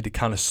need to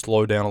kind of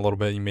slow down a little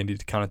bit. You may need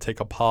to kind of take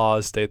a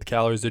pause, stay at the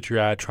calories that you're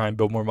at, try and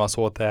build more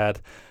muscle with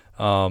that,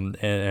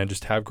 and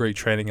just have great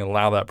training and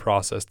allow that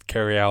process to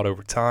carry out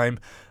over time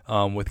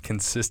with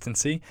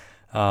consistency.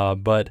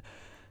 But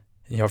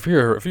if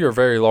you're a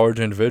very large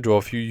individual,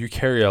 if you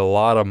carry a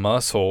lot of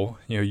muscle,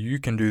 you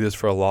can do this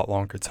for a lot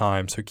longer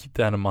time. So keep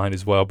that in mind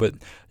as well. But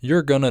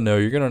you're gonna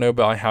know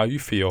by how you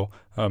feel.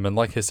 And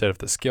like I said, if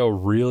the scale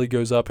really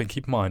goes up, and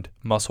keep in mind,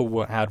 muscle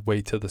will add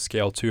weight to the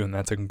scale too, and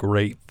that's a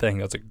great thing.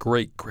 That's a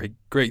great, great,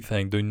 great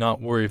thing. Do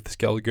not worry if the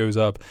scale goes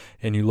up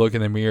and you look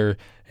in the mirror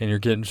and you're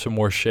getting some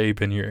more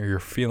shape and you're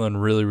feeling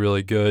really,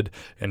 really good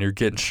and you're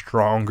getting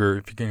stronger.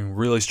 If you're getting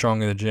really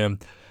strong in the gym.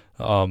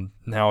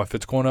 Now, if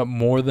it's going up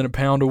more than a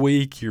pound a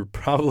week, you're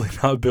probably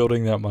not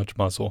building that much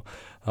muscle.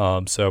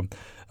 So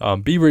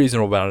be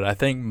reasonable about it. I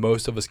think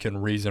most of us can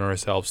reason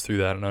ourselves through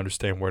that and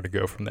understand where to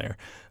go from there.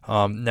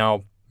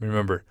 Now,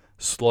 remember,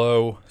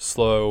 slow.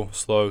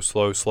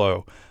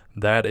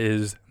 That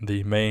is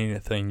the main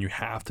thing. You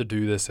have to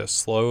do this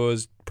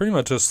pretty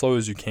much as slow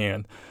as you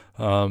can.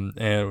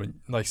 And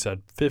like I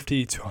said,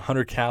 50 to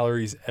 100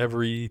 calories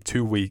every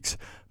 2 weeks,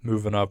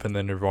 moving up, and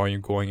then your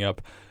volume going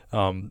up.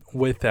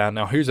 With that.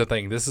 Now, here's the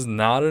thing. This is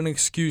not an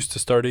excuse to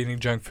start eating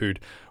junk food.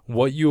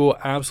 What you will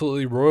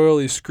absolutely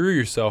royally screw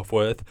yourself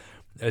with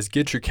is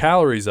get your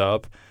calories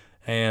up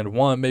and,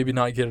 one, maybe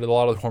not get a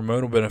lot of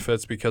hormonal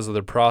benefits because of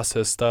the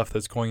processed stuff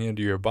that's going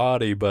into your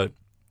body, but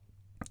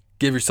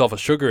give yourself a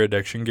sugar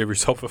addiction, give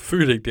yourself a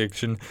food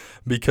addiction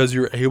because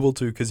you're able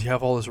to, because you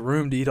have all this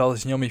room to eat all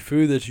this yummy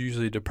food that you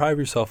usually deprive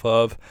yourself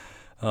of.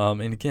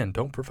 And again,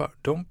 don't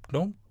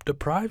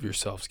deprive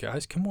yourselves,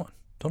 guys. Come on.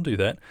 Don't do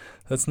that.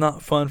 That's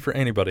not fun for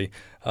anybody.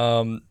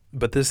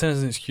 But this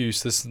is an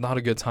excuse. This is not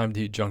a good time to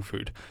eat junk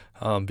food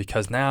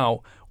because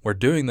now we're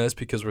doing this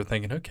because we're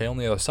thinking, okay, on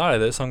the other side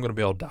of this, I'm going to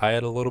be able to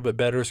diet a little bit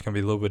better. It's going to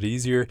be a little bit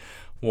easier.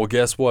 Well,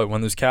 guess what?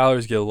 When those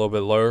calories get a little bit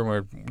lower and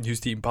we're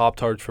used to eating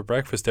Pop-Tarts for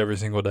breakfast every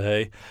single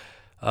day,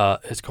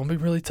 it's going to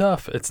be really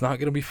tough. It's not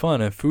going to be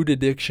fun. And food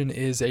addiction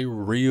is a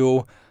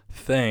real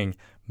thing.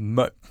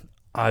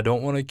 I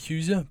don't want to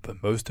accuse you,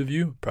 but most of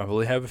you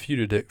probably have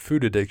a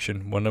food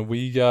addiction. When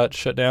we got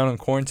shut down in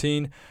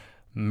quarantine,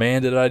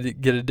 man, did I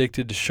get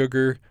addicted to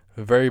sugar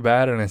very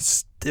bad, and it's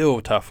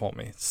still tough on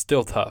me. It's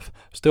still tough.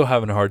 Still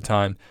having a hard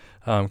time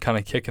kind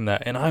of kicking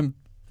that. And I'm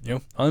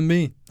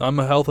me. I'm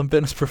a health and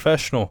fitness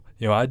professional.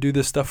 I do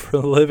this stuff for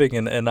a living,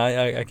 and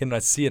I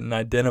can see it and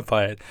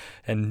identify it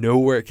and know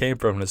where it came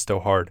from, and it's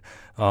still hard.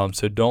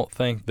 So don't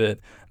think that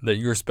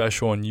you're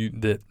special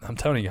and that I'm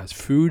telling you guys,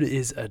 food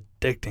is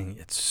addicting.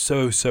 It's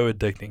so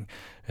addicting.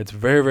 It's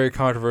very, very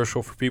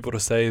controversial for people to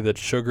say that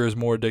sugar is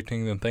more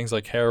addicting than things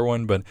like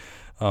heroin, but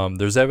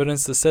there's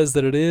evidence that says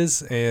that it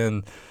is,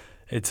 and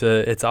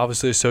it's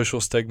obviously a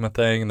social stigma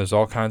thing, and there's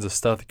all kinds of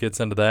stuff that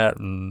gets into that,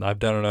 and I've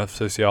done enough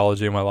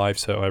sociology in my life,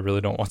 so I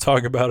really don't want to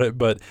talk about it,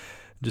 but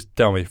just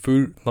tell me,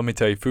 let me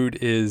tell you, food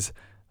is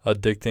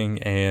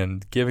addicting,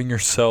 and giving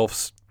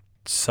yourself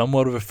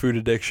somewhat of a food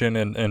addiction,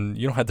 and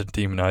you don't have to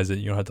demonize it.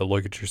 You don't have to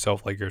look at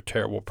yourself like you're a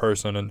terrible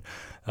person,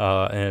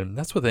 and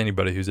that's with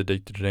anybody who's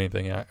addicted to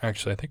anything.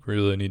 Actually, I think we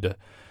really need to,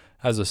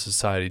 as a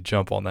society,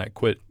 jump on that,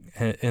 quit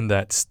in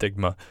that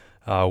stigma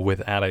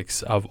with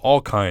addicts of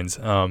all kinds.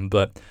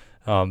 But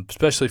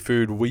especially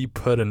food, we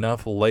put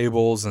enough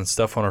labels and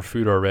stuff on our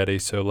food already,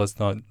 so let's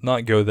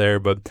not go there.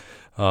 But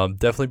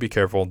definitely be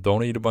careful.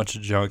 Don't eat a bunch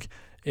of junk.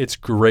 It's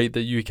great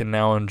that you can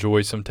now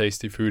enjoy some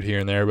tasty food here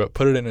and there, but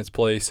put it in its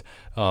place.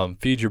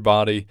 Feed your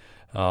body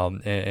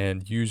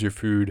and use your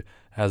food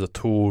as a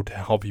tool to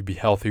help you be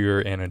healthier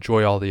and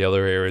enjoy all the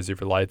other areas of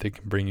your life that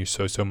can bring you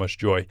so much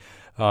joy.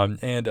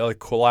 And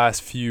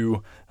last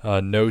few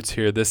notes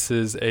here. This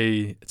is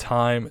a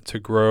time to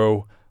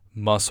grow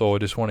muscle. I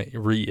just want to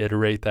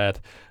reiterate that.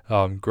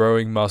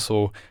 Growing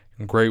muscle,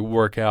 great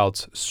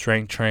workouts,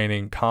 strength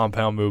training,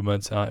 compound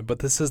movements, but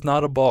this is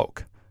not a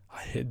bulk.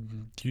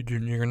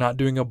 You're not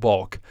doing a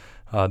bulk.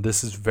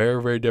 This is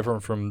very, very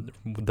different from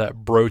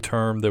that bro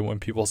term that when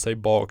people say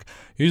bulk.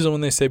 Usually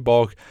when they say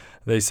bulk,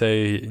 they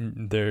say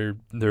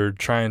they're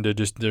trying to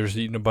they're just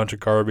eating a bunch of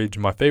garbage.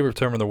 My favorite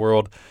term in the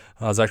world,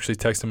 I was actually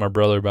texting my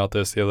brother about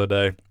this the other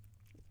day.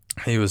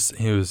 He's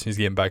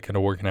getting back into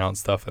working out and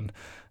stuff, and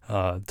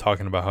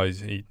talking about how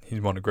he's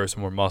wanting to grow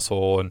some more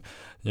muscle and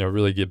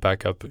really get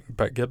back up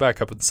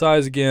in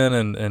size again,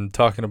 and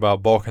talking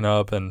about bulking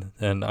up,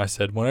 and I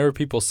said, whenever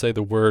people say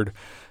the word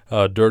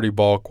dirty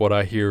bulk, what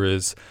I hear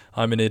is,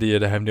 I'm an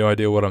idiot, I have no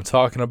idea what I'm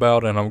talking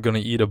about, and I'm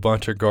going to eat a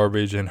bunch of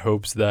garbage in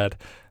hopes that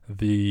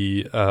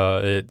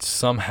it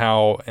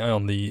somehow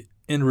on the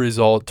end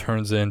result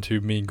turns into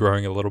me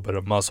growing a little bit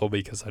of muscle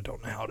because I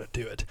don't know how to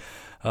do it.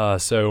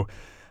 So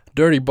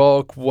dirty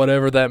bulk,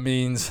 whatever that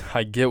means,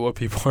 I get what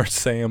people are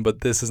saying,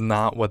 but this is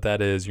not what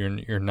that is.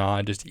 You're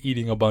not just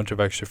eating a bunch of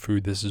extra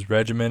food. This is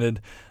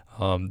regimented.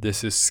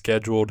 This is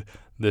scheduled.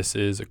 This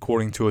is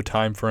according to a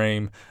time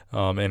frame,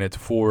 and it's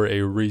for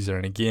a reason.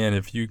 And again,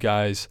 if you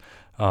guys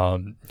are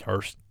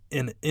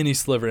in any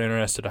sliver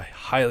interested, I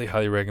highly,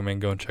 highly recommend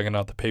going and checking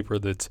out the paper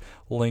that's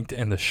linked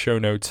in the show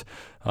notes.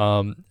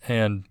 And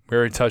we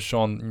already touched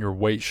on your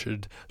weight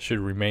should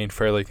remain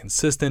fairly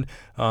consistent,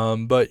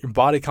 but your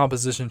body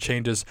composition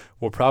changes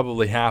will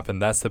probably happen.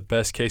 That's the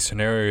best case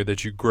scenario,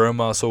 that you grow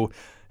muscle,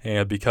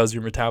 and because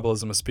your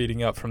metabolism is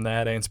speeding up from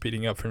that and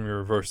speeding up from your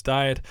reverse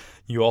diet,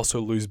 you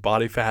also lose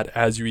body fat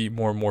as you eat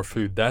more and more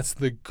food. That's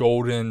the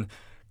golden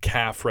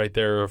calf right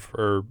there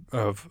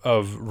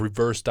of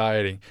reverse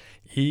dieting.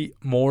 Eat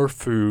more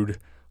food,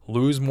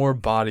 lose more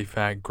body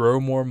fat, grow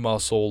more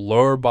muscle,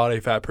 lower body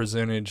fat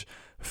percentage,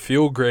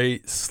 feel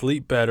great,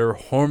 sleep better,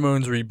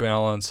 hormones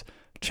rebalance,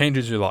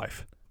 changes your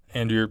life,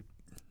 and you're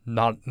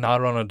not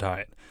on a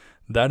diet.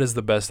 That is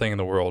the best thing in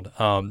the world.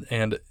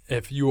 And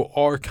if you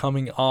are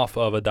coming off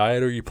of a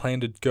diet, or you plan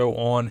to go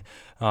on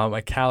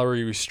a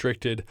calorie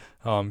restricted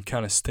kind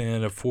of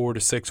stint of 4 to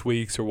 6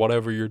 weeks or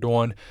whatever you're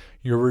doing,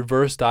 your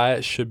reverse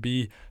diet should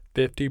be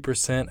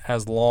 50%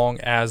 as long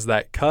as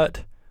that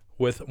cut,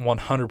 with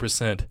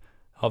 100%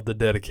 of the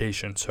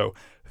dedication. So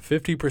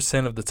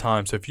 50% of the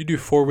time. So if you do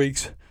 4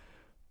 weeks,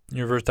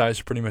 your reverse diet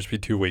should pretty much be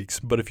 2 weeks.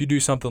 But if you do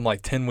something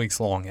like 10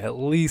 weeks long, at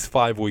least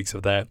 5 weeks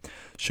of that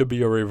should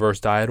be a reverse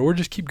diet, or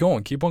just keep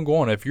on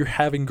going. If you're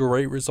having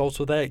great results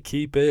with that,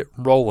 keep it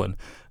rolling.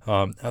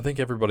 I think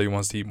everybody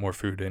wants to eat more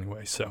food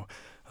anyway. So,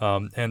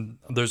 and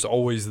there's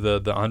always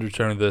the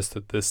undertone of this,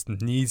 that this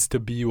needs to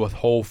be with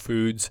whole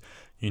foods.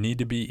 You need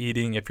to be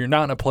eating, if you're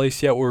not in a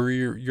place yet where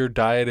your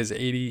diet is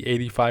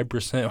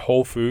 85%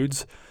 whole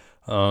foods,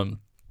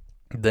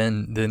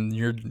 then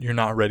you're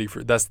not ready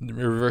for that's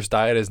your reverse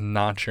diet is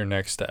not your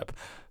next step.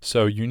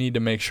 So you need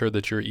to make sure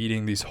that you're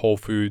eating these whole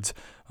foods,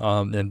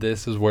 and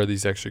this is where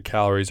these extra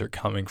calories are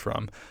coming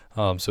from.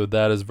 So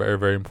that is very,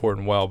 very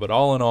important. But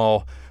all in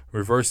all,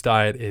 reverse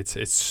diet, it's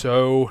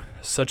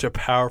such a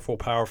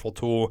powerful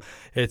tool.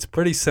 It's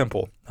pretty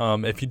simple.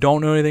 If you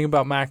don't know anything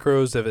about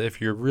macros, if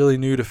you're really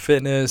new to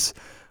fitness,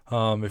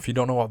 if you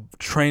don't know what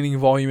training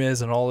volume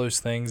is and all those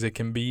things, it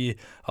can be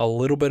a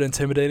little bit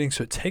intimidating.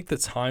 So take the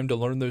time to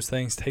learn those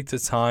things. Take the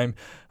time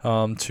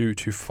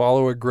to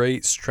follow a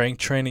great strength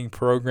training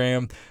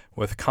program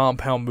with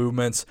compound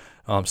movements,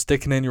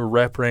 sticking in your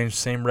rep range,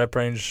 same rep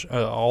range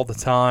all the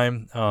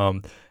time.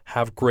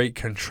 Have great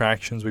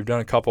contractions. We've done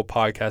a couple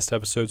podcast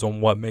episodes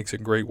on what makes a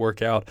great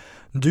workout.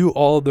 Do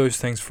all of those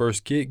things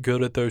first. Get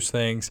good at those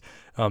things,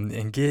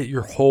 and get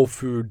your whole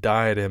food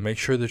diet in. Make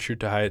sure that your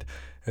diet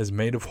is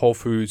made of whole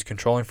foods,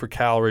 controlling for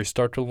calories.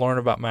 Start to learn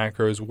about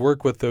macros.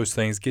 Work with those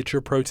things. Get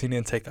your protein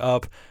intake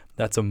up.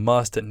 That's a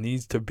must. It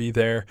needs to be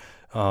there.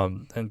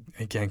 And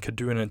again, could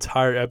do an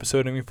entire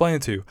episode, and we plan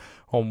to,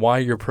 on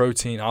why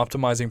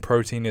optimizing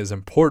protein is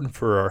important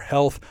for our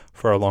health,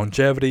 for our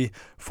longevity,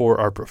 for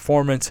our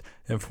performance,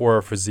 and for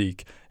our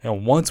physique.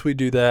 And once we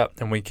do that,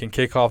 and we can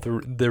kick off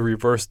the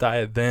reverse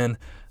diet, then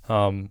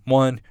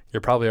one,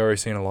 you're probably already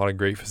seeing a lot of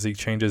great physique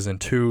changes,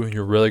 and two,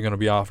 you're really going to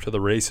be off to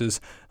the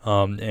races.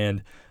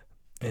 And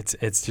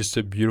it's just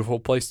a beautiful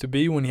place to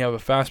be when you have a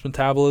fast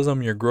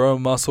metabolism, you're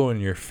growing muscle,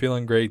 and you're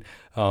feeling great.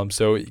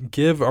 So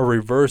give a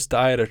reverse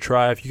diet a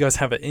try. If you guys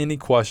have any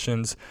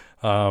questions,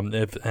 and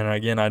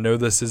again, I know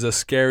this is a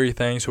scary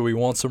thing, so we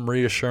want some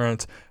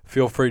reassurance.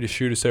 Feel free to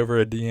shoot us over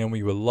a DM.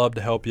 We would love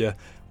to help you.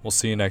 We'll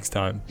see you next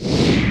time.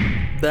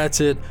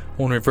 That's it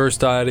on reverse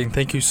dieting.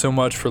 Thank you so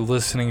much for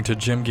listening to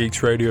Gym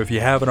Geeks Radio. If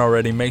you haven't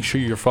already, make sure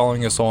you're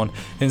following us on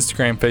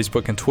Instagram,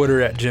 Facebook, and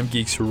Twitter at Gym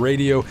Geeks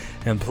Radio.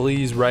 And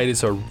please write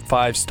us a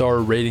 5-star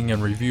rating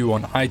and review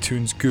on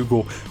iTunes,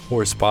 Google,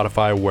 or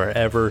Spotify,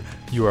 wherever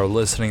you are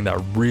listening.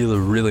 That really,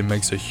 really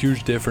makes a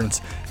huge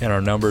difference in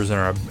our numbers and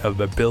our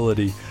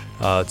ability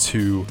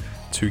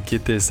to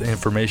get this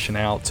information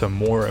out to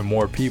more and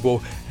more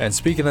people. And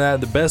speaking of that,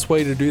 the best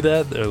way to do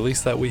that, or at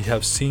least that we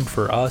have seen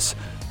for us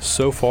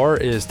so far,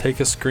 is take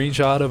a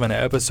screenshot of an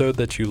episode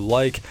that you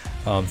like,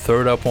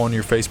 throw it up on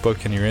your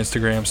Facebook and your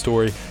Instagram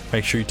story.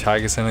 Make sure you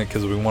tag us in it,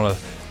 because we want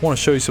to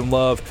show you some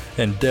love,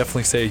 and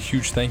definitely say a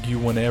huge thank you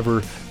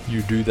whenever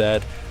you do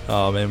that.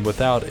 And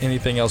without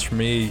anything else from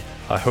me,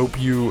 I hope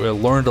you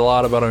learned a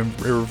lot about a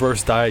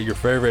reverse diet. You're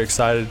very, very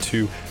excited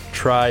to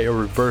try a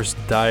reverse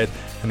diet.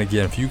 And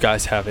again, if you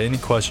guys have any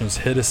questions,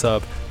 hit us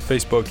up,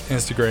 Facebook,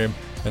 Instagram,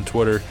 and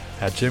Twitter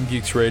at Gym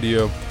Geeks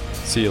Radio.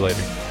 See you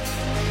later.